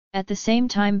At the same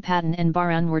time Patan and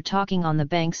Baran were talking on the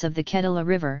banks of the Kedala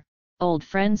river. Old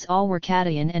friends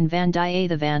Alwarkadayan and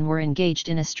Vandiyathevan were engaged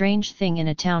in a strange thing in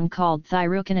a town called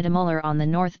Thirukanadamular on the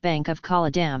north bank of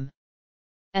Kollidam.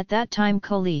 At that time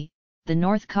Koli, the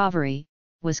North Kaveri,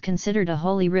 was considered a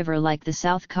holy river like the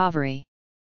South Kaveri.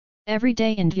 Every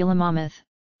day in Dulamamuth,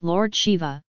 Lord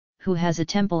Shiva, who has a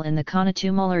temple in the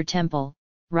Kanatumular temple,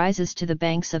 rises to the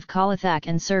banks of Kalathak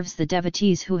and serves the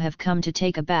devotees who have come to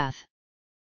take a bath.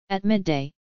 At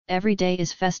midday, every day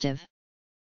is festive.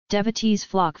 Devotees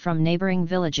flock from neighbouring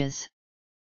villages.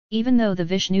 Even though the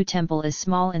Vishnu temple is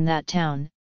small in that town,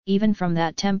 even from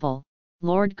that temple,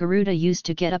 Lord Garuda used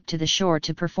to get up to the shore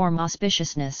to perform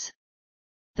auspiciousness.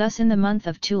 Thus in the month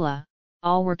of Tula,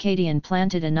 Alwarkadayan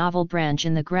planted a novel branch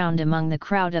in the ground among the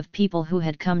crowd of people who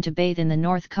had come to bathe in the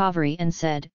North Kaveri and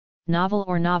said, "Novel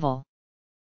or novel?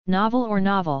 Novel or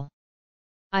novel?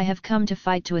 I have come to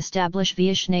fight to establish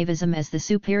Vaishnavism as the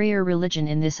superior religion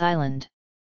in this island.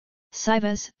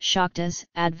 Saivas, Shaktas,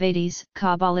 Advaitis,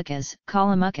 Kabbalikas,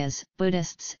 Kalamukas,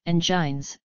 Buddhists, and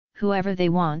Jains, whoever they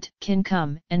want, can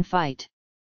come and fight.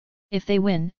 If they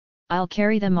win, I'll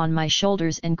carry them on my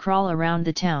shoulders and crawl around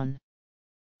the town.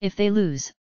 If they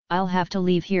lose, I'll have to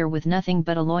leave here with nothing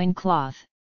but a loin cloth."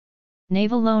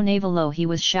 Navalo, he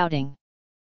was shouting.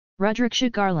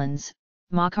 Rudraksha garlands,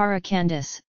 Makara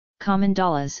candice,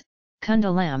 Kamandalas,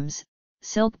 Kundalams,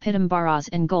 silk pitambaras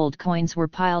and gold coins were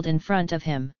piled in front of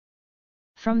him.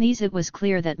 From these it was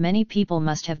clear that many people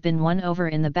must have been won over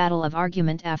in the battle of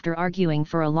argument after arguing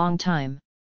for a long time.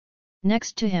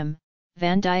 Next to him,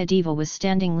 Vandiyadeva was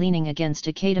standing leaning against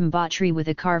a kadamba tree with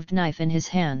a carved knife in his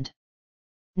hand.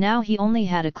 Now he only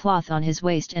had a cloth on his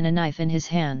waist and a knife in his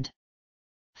hand.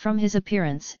 From his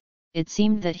appearance, it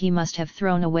seemed that he must have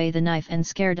thrown away the knife and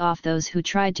scared off those who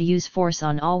tried to use force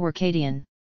on Alwarkadayan.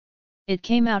 It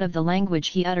came out of the language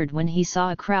he uttered when he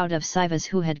saw a crowd of Saivas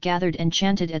who had gathered and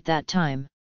chanted at that time.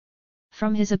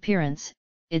 From his appearance,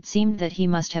 it seemed that he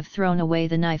must have thrown away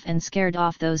the knife and scared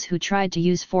off those who tried to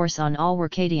use force on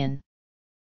Alwarkadayan.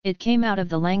 It came out of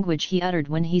the language he uttered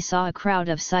when he saw a crowd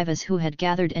of Saivas who had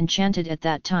gathered and chanted at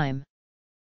that time.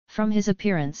 From his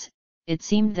appearance, it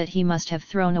seemed that he must have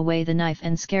thrown away the knife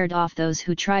and scared off those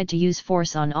who tried to use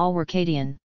force on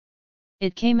Alwarkadayan.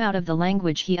 It came out of the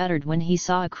language he uttered when he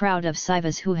saw a crowd of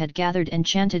Saivas who had gathered and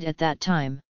chanted at that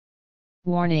time.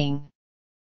 Warning!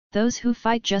 Those who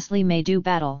fight justly may do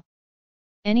battle.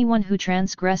 Anyone who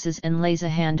transgresses and lays a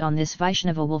hand on this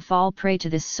Vaishnava will fall prey to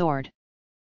this sword.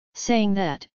 Saying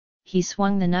that, he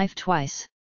swung the knife twice.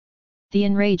 The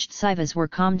enraged Saivas were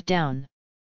calmed down.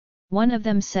 One of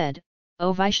them said,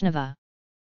 "O Vaishnava!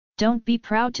 Don't be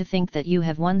proud to think that you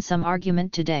have won some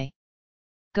argument today.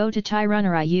 Go to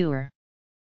Tirunarayur.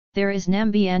 There is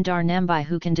Nambi Andar Nambai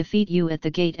who can defeat you at the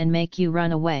gate and make you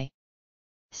run away."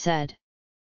 Said.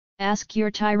 "Ask your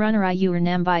Tirunarayur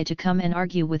Nambai to come and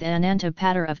argue with Ananta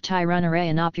Patar of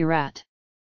Tirunarayanapurat.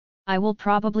 I will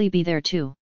probably be there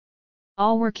too."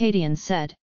 Alwarkadayan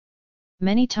said.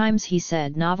 Many times he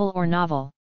said novel or novel.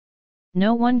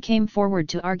 No one came forward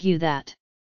to argue that.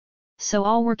 So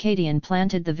Alwarkadayan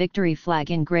planted the victory flag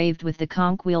engraved with the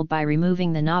conch wheel by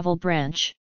removing the novel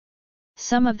branch.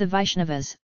 Some of the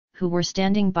Vaishnavas, who were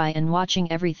standing by and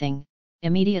watching everything,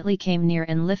 immediately came near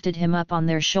and lifted him up on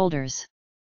their shoulders.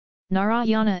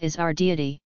 "Narayana is our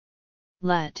deity.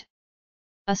 Let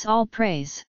us all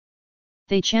praise!"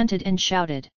 They chanted and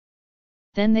shouted.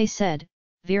 Then they said,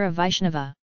 "Veera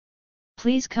Vaishnava!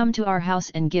 Please come to our house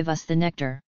and give us the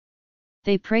nectar."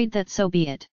 They prayed that so be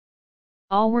it.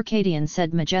 Alwarkadayan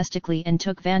said majestically and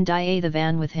took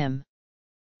Vandiyathevan with him.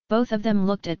 Both of them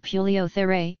looked at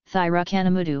Puliothere,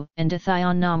 Thirukanamudu and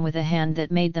Athayannam with a hand that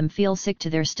made them feel sick to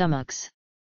their stomachs.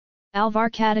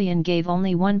 Alvarkadayan gave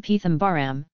only one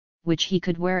Pithambaram, which he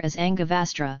could wear as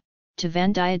Angavastra, to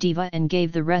Vandiyadeva and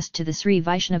gave the rest to the Sri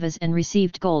Vaishnavas and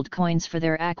received gold coins for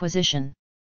their acquisition.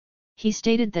 He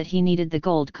stated that he needed the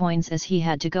gold coins as he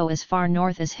had to go as far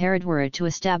north as Haridwar to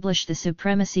establish the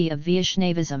supremacy of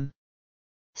Vaishnavism.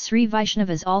 Sri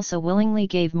Vaishnavas also willingly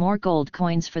gave more gold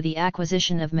coins for the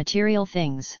acquisition of material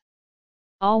things.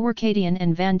 Alwarkadayan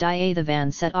and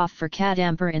Vandiyathevan set off for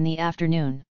Kadampur in the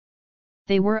afternoon.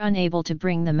 They were unable to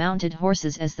bring the mounted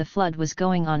horses as the flood was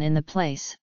going on in the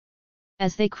place.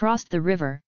 As they crossed the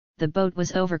river, the boat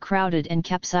was overcrowded and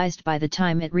capsized by the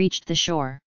time it reached the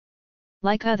shore.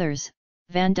 Like others,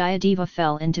 Vandiyadeva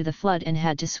fell into the flood and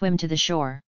had to swim to the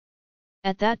shore.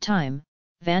 At that time,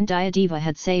 Vandiyadeva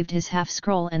had saved his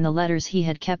half-scroll and the letters he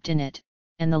had kept in it,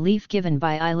 and the leaf given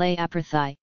by Ilay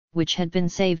Aprathai, which had been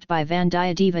saved by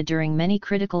Vandiyadeva during many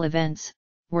critical events,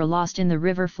 were lost in the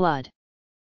river flood.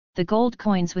 The gold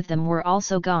coins with them were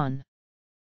also gone.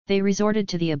 They resorted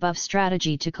to the above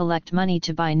strategy to collect money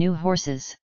to buy new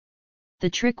horses. The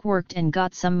trick worked and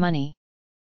got some money.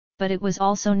 But it was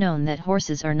also known that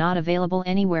horses are not available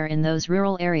anywhere in those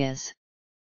rural areas.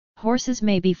 Horses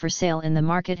may be for sale in the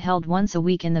market held once a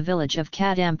week in the village of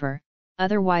Kadampur,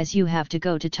 otherwise you have to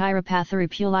go to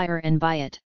Tirupathirupulayur and buy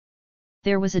it.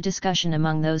 There was a discussion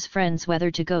among those friends whether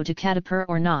to go to Kadapur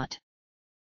or not.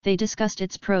 They discussed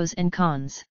its pros and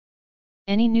cons.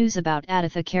 Any news about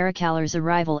Aditha Karikalar's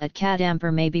arrival at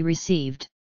Kadampur may be received.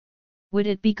 Would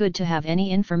it be good to have any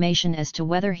information as to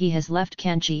whether he has left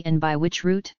Kanchi and by which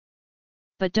route?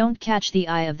 But don't catch the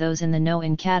eye of those in the know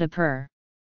in Kadapur.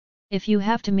 If you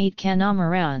have to meet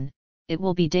Kanamaran, it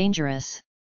will be dangerous.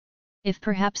 If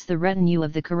perhaps the retinue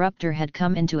of the corruptor had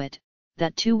come into it,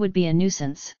 that too would be a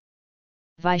nuisance.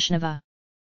 Vaishnava.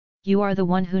 You are the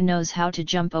one who knows how to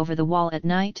jump over the wall at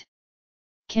night?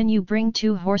 Can you bring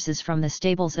 2 horses from the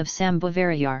stables of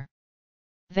Sambhavarayar?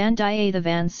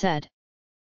 Vandiyathevan said.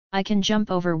 I can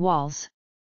jump over walls.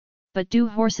 But do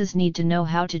horses need to know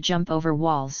how to jump over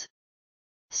walls?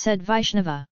 Said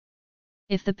Vaishnava.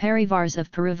 If the Parivars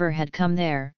of Peruvur had come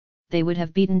there, they would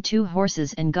have beaten 2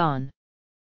 horses and gone.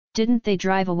 Didn't they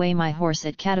drive away my horse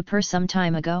at Kadapur some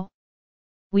time ago?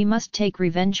 We must take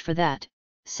revenge for that,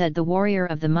 said the warrior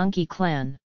of the monkey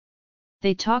clan.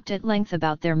 They talked at length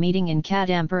about their meeting in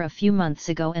Kadampur a few months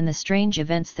ago and the strange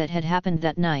events that had happened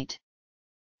that night.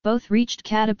 Both reached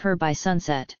Kadapur by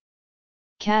sunset.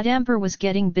 Kadampur was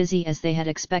getting busy as they had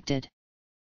expected.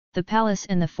 The palace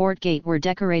and the fort gate were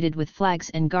decorated with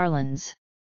flags and garlands.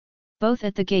 Both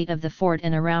at the gate of the fort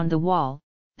and around the wall,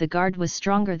 the guard was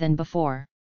stronger than before.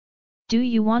 Do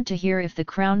you want to hear if the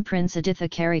Crown Prince Aditha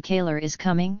Karikalar is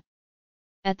coming?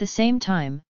 At the same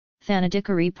time,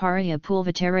 Thanadikari Pariya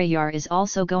Pulvatarayar is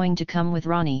also going to come with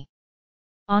Rani.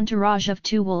 Entourage of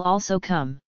 2 will also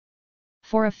come.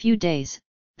 For a few days,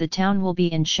 the town will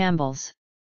be in shambles.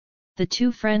 The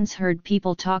 2 friends heard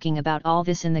people talking about all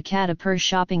this in the Kadapur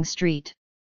shopping street.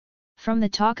 From the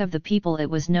talk of the people it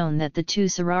was known that the 2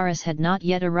 Sararas had not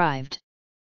yet arrived.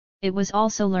 It was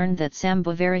also learned that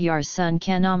Sambhavarayar's son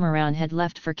Kanamaran had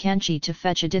left for Kanchi to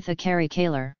fetch Aditha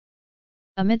Karikalar.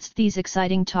 Amidst these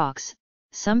exciting talks,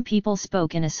 some people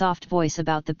spoke in a soft voice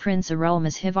about the Prince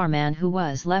Arulmozhivarman who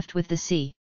was left with the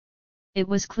sea. It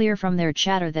was clear from their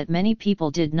chatter that many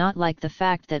people did not like the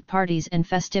fact that parties and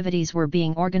festivities were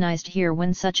being organized here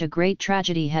when such a great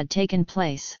tragedy had taken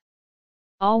place.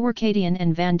 Alwarkadian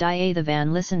and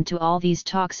Vandiyathevan listened to all these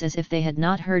talks as if they had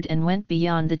not heard and went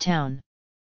beyond the town.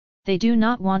 They do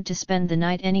not want to spend the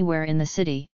night anywhere in the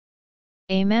city.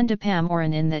 A mandapam or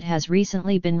an inn that has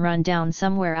recently been run down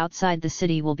somewhere outside the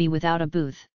city will be without a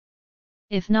booth.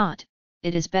 If not,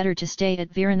 it is better to stay at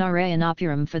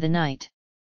Viranarayanapuram for the night.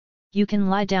 You can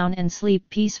lie down and sleep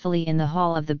peacefully in the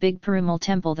hall of the big Perumal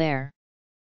temple there.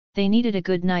 They needed a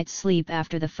good night's sleep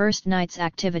after the first night's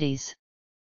activities.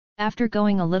 After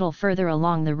going a little further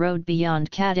along the road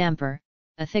beyond Kadampur,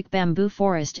 a thick bamboo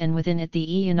forest and within it the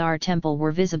Eyanar temple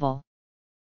were visible.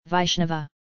 Vaishnava.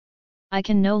 I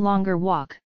can no longer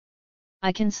walk.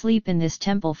 I can sleep in this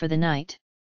temple for the night.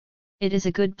 It is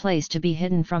a good place to be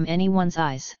hidden from anyone's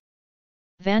eyes.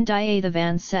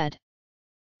 Vandiyathevan said.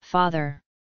 Father.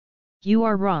 You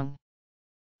are wrong.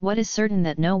 What is certain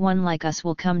that no one like us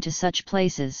will come to such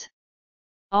places?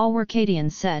 Alwarkadian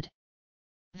said.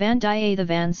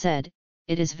 Vandiyathevan said,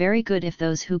 it is very good if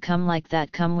those who come like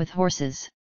that come with horses.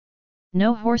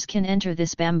 No horse can enter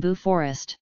this bamboo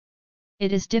forest.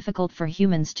 It is difficult for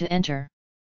humans to enter.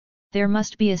 There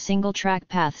must be a single track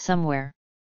path somewhere.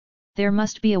 There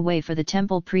must be a way for the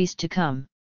temple priest to come.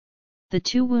 The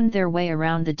 2 wound their way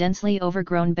around the densely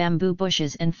overgrown bamboo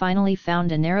bushes and finally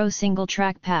found a narrow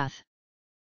single-track path.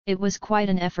 It was quite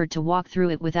an effort to walk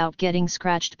through it without getting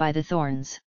scratched by the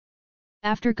thorns.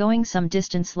 After going some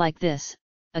distance like this,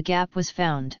 a gap was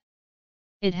found.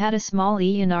 It had a small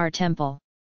Eyanar temple.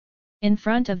 In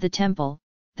front of the temple,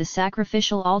 the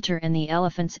sacrificial altar and the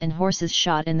elephants and horses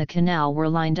shot in the canal were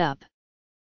lined up.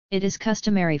 It is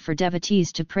customary for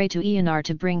devotees to pray to Eyanar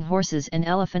to bring horses and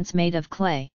elephants made of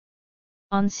clay.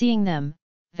 On seeing them,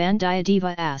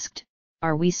 Vandiyadeva asked,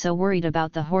 are we so worried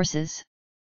about the horses?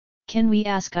 Can we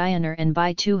ask Eyanar and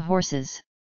buy 2 horses?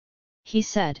 He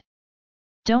said.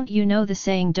 Don't you know the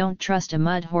saying don't trust a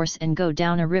mud horse and go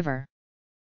down a river?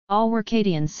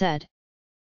 Alwarkadian said.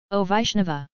 O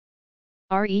Vaishnava!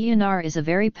 Our Eyanar is a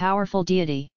very powerful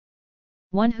deity.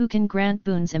 One who can grant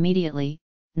boons immediately,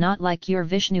 not like your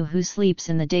Vishnu who sleeps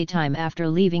in the daytime after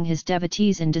leaving his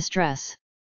devotees in distress.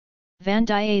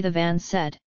 Vandiyathevan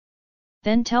said.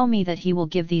 Then tell me that he will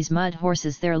give these mud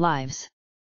horses their lives.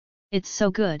 It's so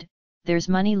good, there's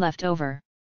money left over.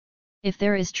 If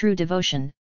there is true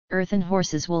devotion, earthen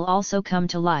horses will also come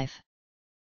to life.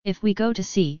 If we go to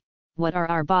sea, what are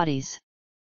our bodies?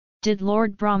 Did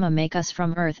Lord Brahma make us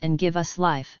from earth and give us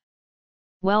life?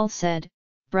 Well said,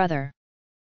 brother.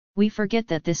 We forget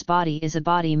that this body is a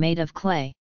body made of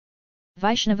clay.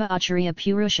 Vaishnava Acharya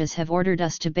Purushas have ordered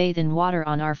us to bathe in water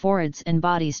on our foreheads and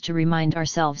bodies to remind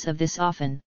ourselves of this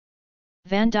often.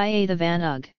 Vandiyathevan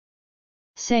Ug.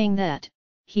 Saying that,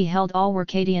 he held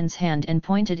Alwarkadian's hand and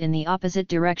pointed in the opposite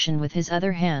direction with his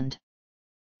other hand.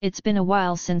 It's been a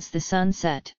while since the sun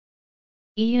set.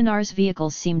 Eyanar's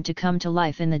vehicles seemed to come to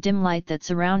life in the dim light that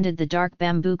surrounded the dark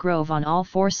bamboo grove on all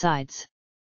four sides.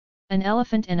 An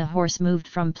elephant and a horse moved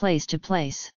from place to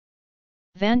place.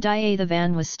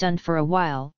 Vandiyathevan was stunned for a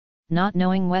while, not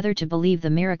knowing whether to believe the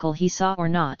miracle he saw or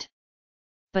not.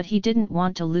 But he didn't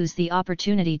want to lose the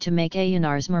opportunity to make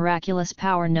Ayanar's miraculous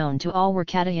power known to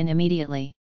Alwarkadian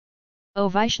immediately. O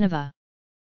Vaishnava!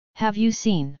 Have you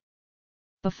seen?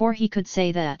 Before he could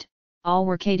say that,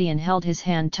 Alwarkadian held his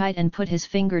hand tight and put his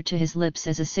finger to his lips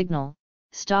as a signal,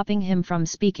 stopping him from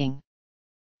speaking.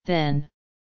 Then,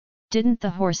 didn't the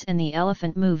horse and the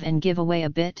elephant move and give away a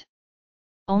bit?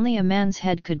 Only a man's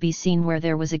head could be seen where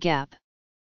there was a gap.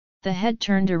 The head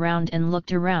turned around and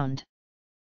looked around.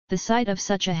 The sight of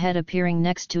such a head appearing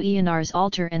next to Eyanar's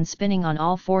altar and spinning on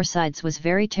all four sides was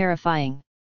very terrifying.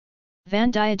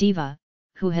 Vandiyadeva,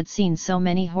 who had seen so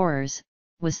many horrors,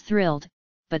 was thrilled,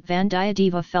 but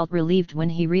Vandiyadeva felt relieved when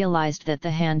he realized that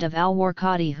the hand of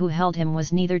Alwarkadi who held him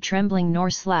was neither trembling nor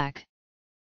slack.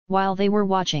 While they were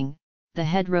watching, the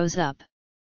head rose up,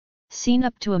 seen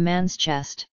up to a man's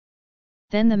chest.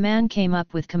 Then the man came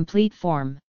up with complete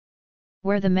form.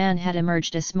 Where the man had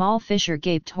emerged, a small fissure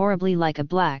gaped horribly like a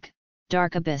black,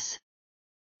 dark abyss.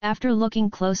 After looking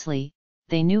closely,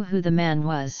 they knew who the man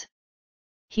was.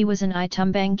 He was an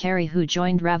Itumbankari who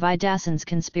joined Ravidasan's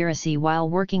conspiracy while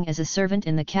working as a servant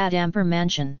in the Kadampur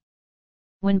mansion.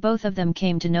 When both of them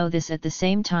came to know this at the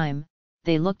same time,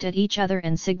 they looked at each other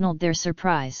and signaled their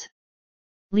surprise.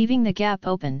 Leaving the gap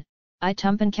open,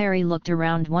 Itumbankari looked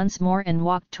around once more and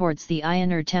walked towards the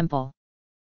Ayanar temple.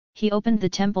 He opened the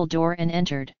temple door and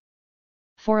entered.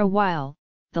 For a while,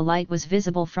 the light was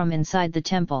visible from inside the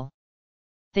temple.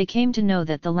 They came to know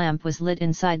that the lamp was lit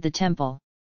inside the temple.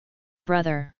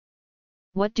 Brother!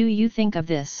 What do you think of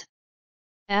this?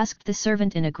 Asked the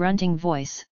servant in a grunting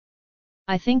voice.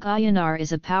 I think Ayanar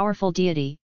is a powerful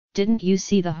deity. Didn't you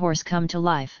see the horse come to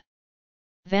life?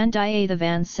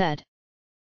 Vandiyathevan said.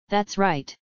 That's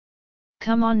right.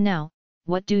 Come on now,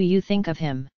 what do you think of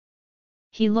him?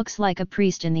 He looks like a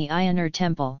priest in the Ayanar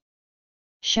temple.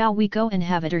 Shall we go and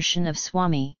have a darshan of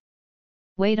Swami?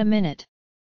 Wait a minute.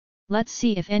 Let's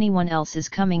see if anyone else is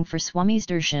coming for Swami's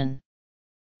darshan.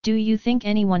 Do you think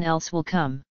anyone else will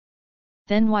come?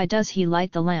 Then why does he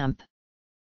light the lamp?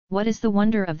 What is the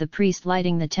wonder of the priest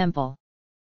lighting the temple?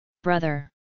 Brother!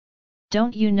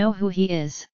 Don't you know who he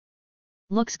is?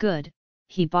 Looks good.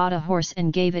 He bought a horse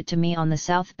and gave it to me on the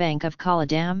south bank of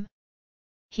Koladam.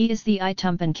 He is the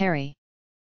Itumbankari.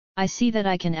 I see that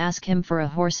I can ask him for a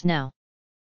horse now.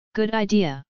 Good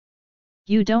idea.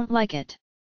 You don't like it?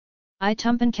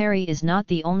 Itumbankari is not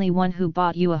the only one who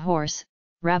bought you a horse.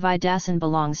 Ravidasan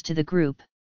belongs to the group.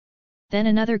 Then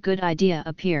another good idea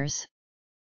appears.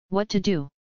 What to do?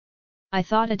 I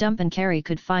thought Itumbankari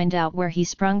could find out where he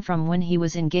sprung from when he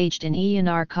was engaged in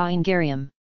Eyanar Kaingariam.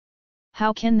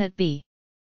 How can that be?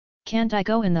 Can't I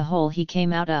go in the hole he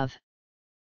came out of?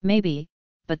 Maybe,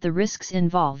 but the risks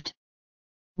involved.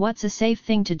 What's a safe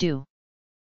thing to do?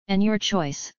 And your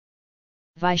choice?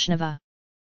 Vaishnava.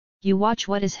 You watch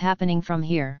what is happening from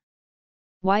here.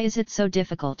 Why is it so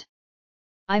difficult?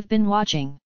 I've been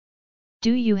watching.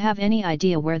 Do you have any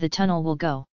idea where the tunnel will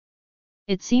go?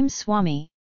 It seems Swami,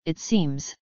 it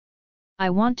seems.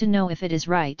 I want to know if it is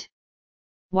right.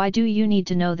 Why do you need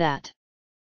to know that?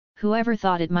 Whoever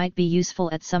thought it might be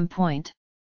useful at some point?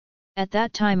 At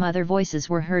that time other voices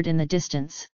were heard in the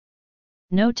distance.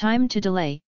 No time to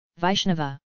delay,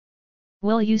 Vaishnava.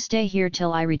 Will you stay here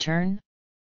till I return?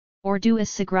 Or do as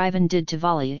Sugrivan did to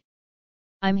Vali?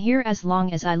 I'm here as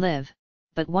long as I live,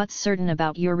 but what's certain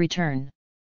about your return?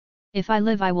 If I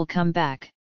live I will come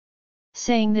back.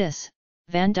 Saying this,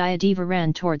 Vandiyadeva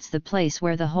ran towards the place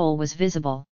where the hole was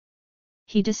visible.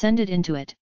 He descended into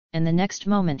it, and the next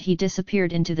moment he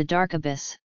disappeared into the dark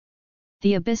abyss.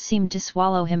 The abyss seemed to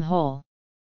swallow him whole.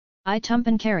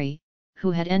 Itumbankari,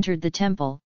 who had entered the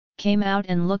temple, came out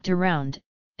and looked around,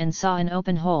 and saw an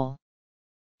open hole.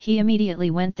 He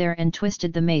immediately went there and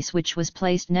twisted the mace which was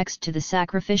placed next to the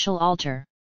sacrificial altar.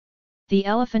 The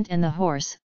elephant and the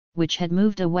horse, which had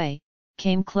moved away,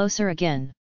 came closer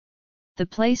again. The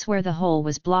place where the hole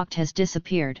was blocked has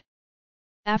disappeared.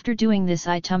 After doing this,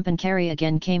 I Tumpankari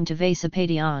again came to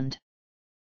Vasapationd.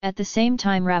 At the same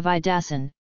time Ravi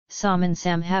Dasan, Saman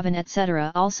Samhavan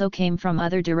etc. also came from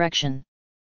other direction.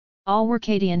 All were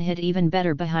Kadian hid even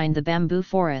better behind the bamboo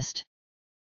forest.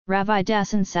 Ravi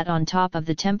Dasan sat on top of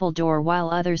the temple door while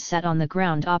others sat on the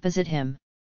ground opposite him.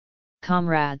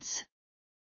 Comrades!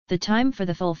 The time for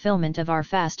the fulfillment of our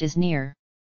fast is near,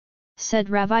 said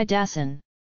Ravi Dasan.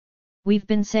 We've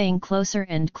been saying closer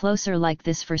and closer like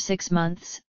this for 6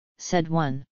 months, said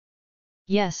one.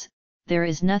 Yes, there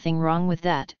is nothing wrong with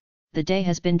that, the day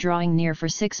has been drawing near for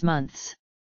 6 months.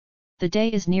 The day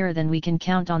is nearer than we can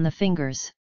count on the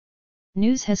fingers.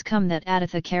 News has come that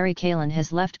Aditha Karikalan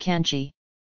has left Kanchi.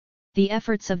 The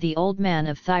efforts of the old man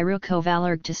of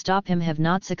Thirukovalurg to stop him have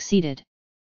not succeeded.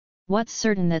 What's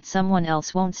certain that someone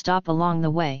else won't stop along the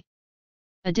way?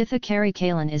 Aditha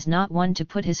Karikalan is not one to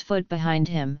put his foot behind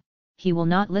him, he will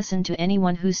not listen to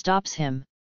anyone who stops him.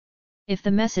 If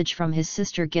the message from his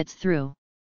sister gets through,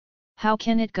 how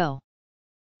can it go?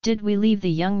 Did we leave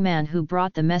the young man who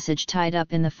brought the message tied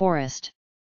up in the forest?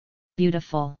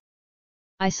 Beautiful.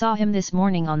 I saw him this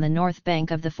morning on the north bank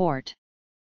of the fort.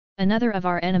 Another of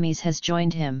our enemies has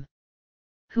joined him.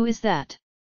 Who is that?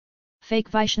 Fake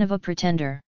Vaishnava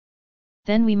pretender.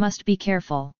 Then we must be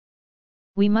careful.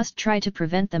 We must try to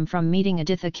prevent them from meeting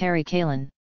Aditha Karikalan.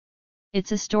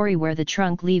 It's a story where the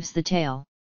trunk leaves the tail.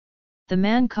 The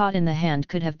man caught in the hand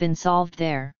could have been solved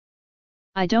there.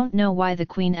 I don't know why the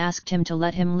queen asked him to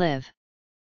let him live.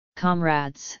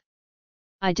 Comrades!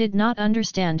 I did not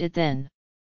understand it then.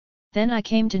 Then I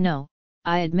came to know,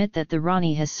 I admit that the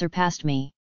Rani has surpassed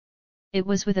me. It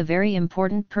was with a very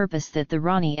important purpose that the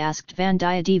Rani asked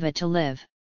Vandiyadeva to live.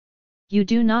 You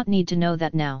do not need to know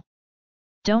that now.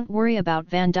 Don't worry about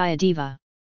Vandiyadeva.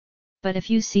 But if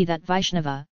you see that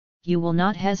Vaishnava, you will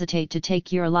not hesitate to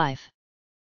take your life.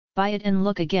 Buy it and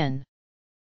look again,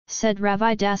 said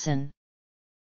Ravi Dasan.